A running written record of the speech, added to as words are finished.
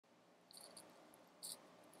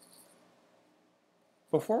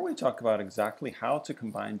Before we talk about exactly how to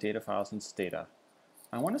combine data files in Stata,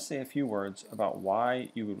 I want to say a few words about why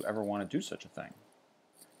you would ever want to do such a thing.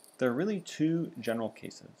 There are really two general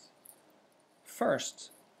cases.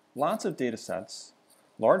 First, lots of data sets,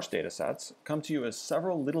 large data sets, come to you as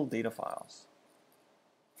several little data files.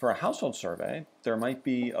 For a household survey, there might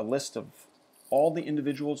be a list of all the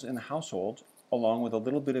individuals in the household along with a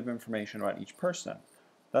little bit of information about each person.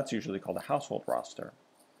 That's usually called a household roster.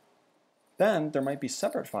 Then there might be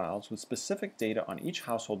separate files with specific data on each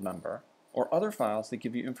household member, or other files that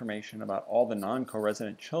give you information about all the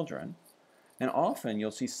non-co-resident children, and often you'll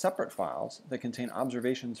see separate files that contain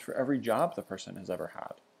observations for every job the person has ever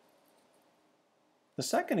had. The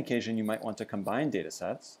second occasion you might want to combine data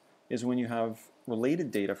sets is when you have related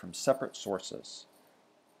data from separate sources.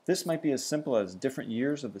 This might be as simple as different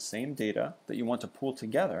years of the same data that you want to pool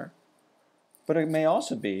together, but it may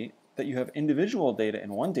also be that you have individual data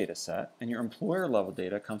in one data set and your employer level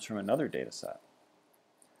data comes from another data set.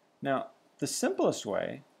 Now, the simplest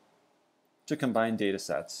way to combine data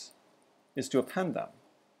sets is to append them.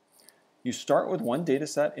 You start with one data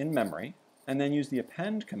set in memory and then use the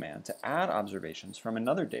append command to add observations from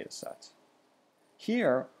another data set.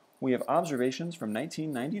 Here we have observations from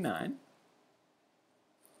 1999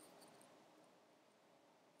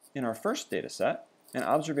 in our first data set and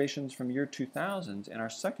observations from year 2000 in our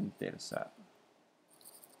second data set.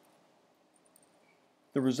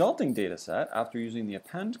 The resulting data set, after using the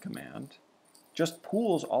append command, just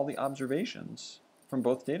pools all the observations from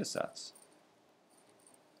both data sets.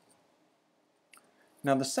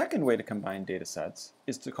 Now the second way to combine data sets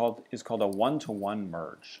is called a one-to-one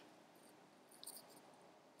merge.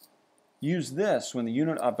 Use this when the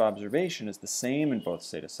unit of observation is the same in both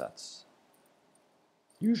data sets,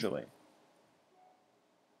 usually.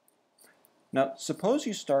 Now, suppose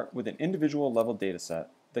you start with an individual level dataset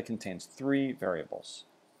that contains 3 variables.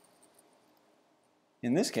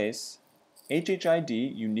 In this case,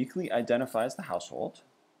 HHID uniquely identifies the household.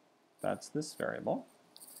 That's this variable.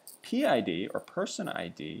 PID, or person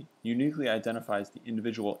ID, uniquely identifies the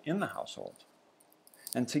individual in the household.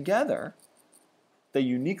 And together, they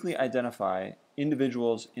uniquely identify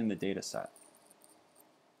individuals in the dataset.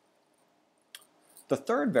 The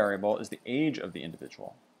third variable is the age of the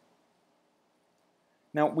individual.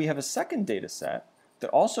 Now, we have a second data set that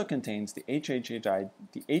also contains the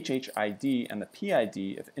HHID and the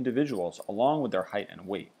PID of individuals along with their height and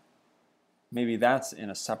weight. Maybe that's in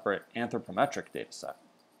a separate anthropometric data set.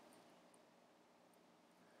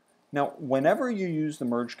 Now, whenever you use the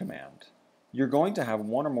merge command, you're going to have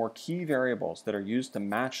one or more key variables that are used to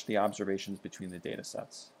match the observations between the data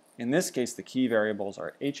sets. In this case, the key variables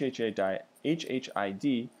are HHID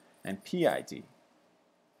and PID.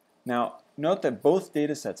 Now, note that both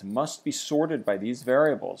data sets must be sorted by these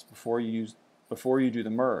variables before you do the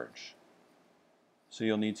merge. So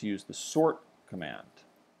you'll need to use the sort command,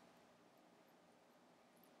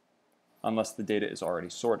 unless the data is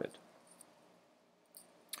already sorted.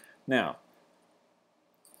 Now,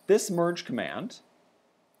 this merge command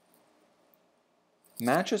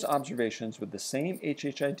matches observations with the same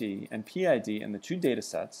HHID and PID in the two data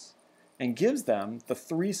sets and gives them the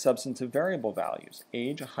 3 substantive variable values,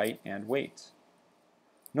 age, height, and weight.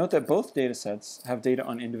 Note that both data sets have data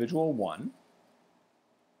on individual 1,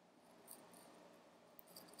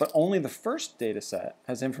 but only the first data set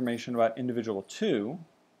has information about individual 2,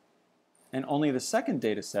 and only the second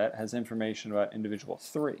data set has information about individual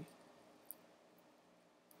 3.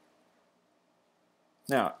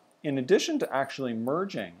 Now, in addition to actually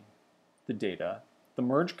merging the data, the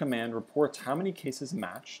merge command reports how many cases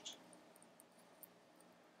matched,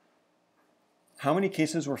 how many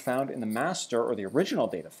cases were found in the master or the original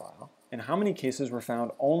data file, and how many cases were found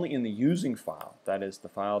only in the using file, that is, the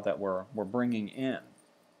file that we're bringing in.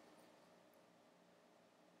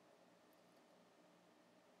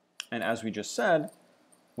 And as we just said,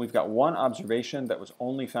 we've got one observation that was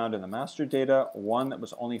only found in the master data, one that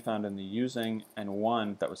was only found in the using, and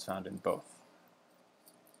one that was found in both.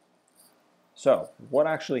 So, what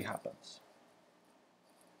actually happens?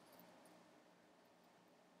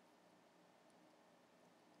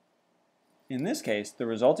 In this case, the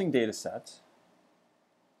resulting data set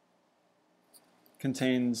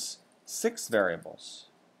contains 6 variables.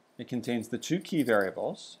 It contains the 2 key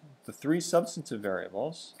variables, the 3 substantive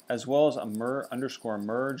variables, as well as a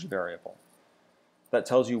 _merge variable that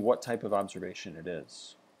tells you what type of observation it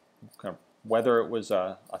is. Whether it was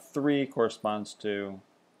a 3 corresponds to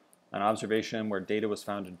an observation where data was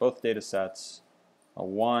found in both data sets, a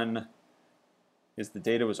 1 is the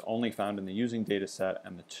data was only found in the using data set,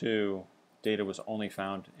 and the 2 data was only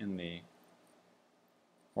found in the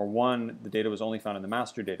Or 1, the data was only found in the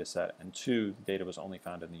master data set, and 2, the data was only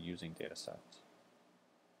found in the using data set.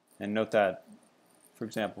 And note that, for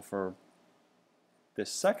example, for this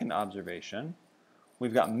second observation,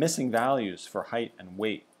 we've got missing values for height and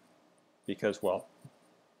weight because, well,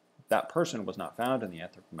 that person was not found in the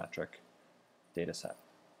anthropometric data set.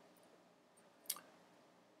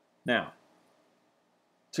 Now,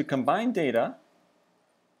 to combine data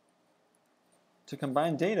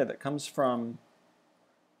that comes from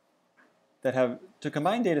to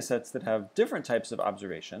combine data sets that have different types of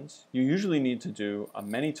observations, you usually need to do a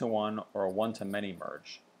many-to-one or a one-to-many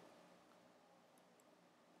merge.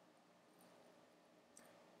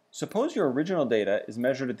 Suppose your original data is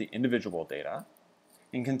measured at the individual data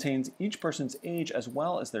and contains each person's age as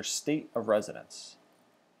well as their state of residence.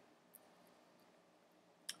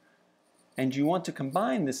 And you want to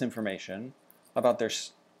combine this information about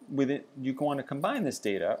you want to combine this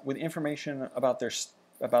data with information about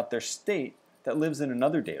their state that lives in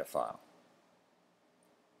another data file.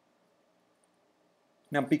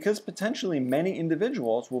 Now, because potentially many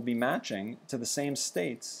individuals will be matching to the same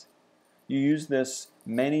states, you use this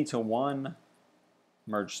many-to-one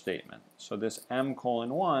merge statement. So this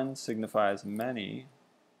m:1 signifies many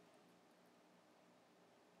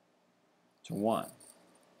to one.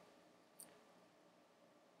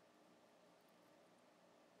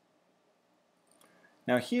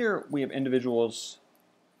 Now here we have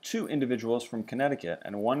two individuals from Connecticut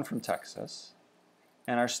and one from Texas,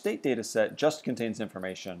 and our state data set just contains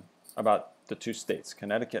information about the two states,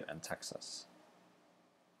 Connecticut and Texas.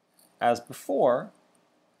 As before,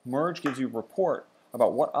 merge gives you a report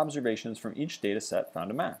about what observations from each data set found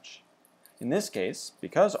a match. In this case,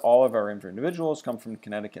 because all of our individuals come from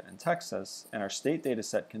Connecticut and Texas, and our state data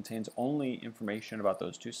set contains only information about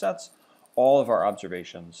those two sets, all of our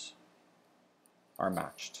observations are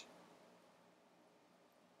matched.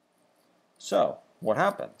 So, what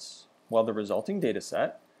happens? Well, the resulting data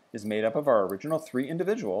set is made up of our original 3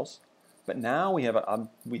 individuals, but now we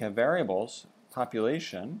have variables,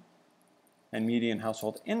 population, and median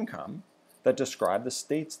household income that describe the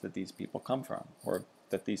states that these people come from, or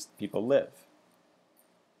that these people live.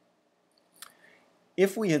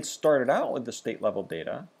 If we had started out with the state level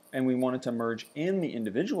data and we wanted to merge in the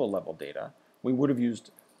individual level data, we would have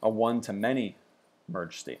used a one-to-many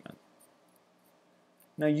merge statement.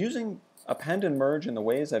 Now, using append and merge in the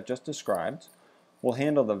ways I've just described will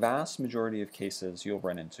handle the vast majority of cases you'll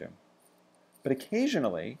run into. But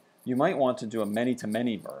occasionally, you might want to do a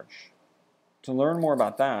many-to-many merge. To learn more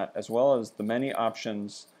about that, as well as the many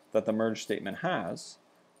options that the merge statement has,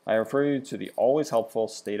 I refer you to the always helpful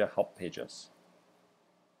Stata help pages.